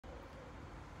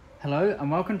Hello and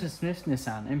welcome to Smith's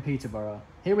Nissan in Peterborough.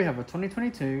 Here we have a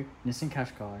 2022 Nissan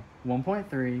Qashqai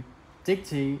 1.3 Dig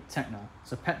T Tekna,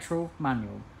 so petrol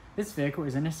manual. This vehicle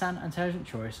is a Nissan Intelligent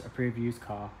Choice approved used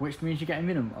car, which means you get a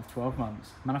minimum of 12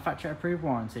 months, manufacturer approved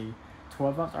warranty,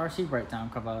 12 months RC breakdown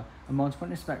cover, a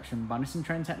multiple inspection by Nissan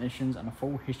trained technicians and a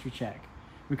full history check.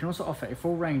 We can also offer a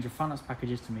full range of finance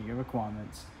packages to meet your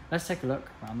requirements. Let's take a look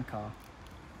around the car.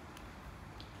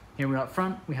 Here we are up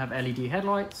front, we have LED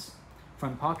headlights,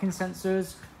 front parking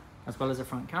sensors, as well as a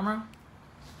front camera.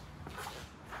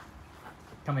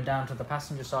 Coming down to the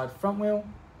passenger side front wheel.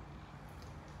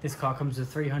 This car comes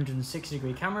with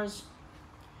 360-degree cameras,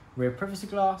 rear privacy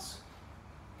glass.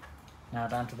 Now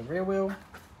down to the rear wheel.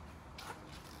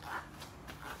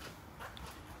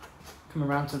 Coming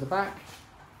around to the back,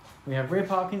 we have rear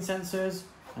parking sensors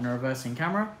and a reversing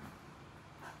camera.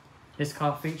 This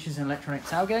car features an electronic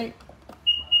tailgate.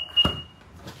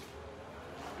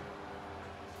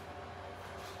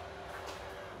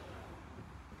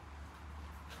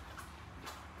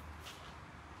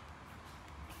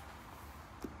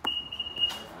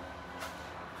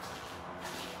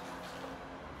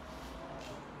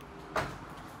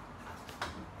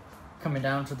 Coming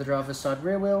down to the driver's side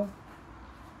rear wheel.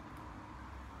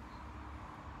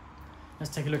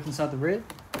 Let's take a look inside the rear.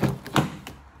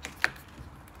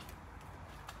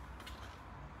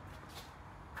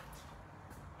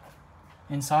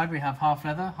 Inside we have half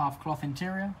leather, half cloth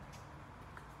interior.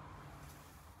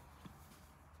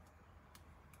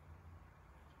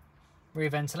 Rear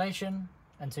ventilation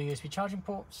and 2 USB charging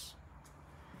ports,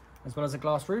 as well as a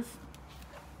glass roof.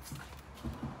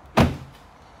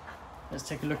 Let's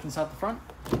take a look inside the front.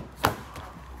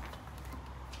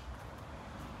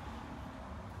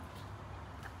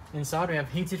 Inside we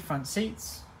have heated front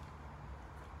seats.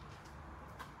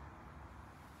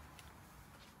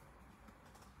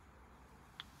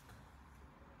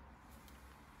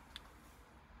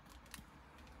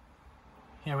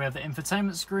 Here we have the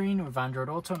infotainment screen with Android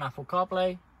Auto and Apple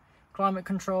CarPlay, climate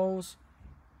controls,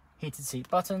 heated seat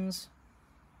buttons,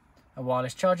 a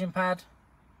wireless charging pad,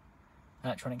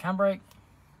 electronic handbrake,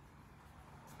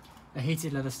 a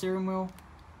heated leather steering wheel,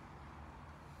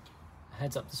 a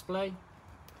heads-up display.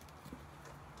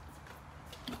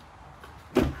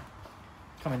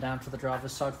 Coming down to the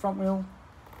driver's side front wheel,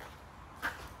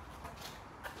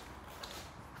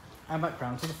 and back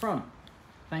round to the front.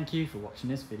 Thank you for watching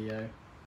this video.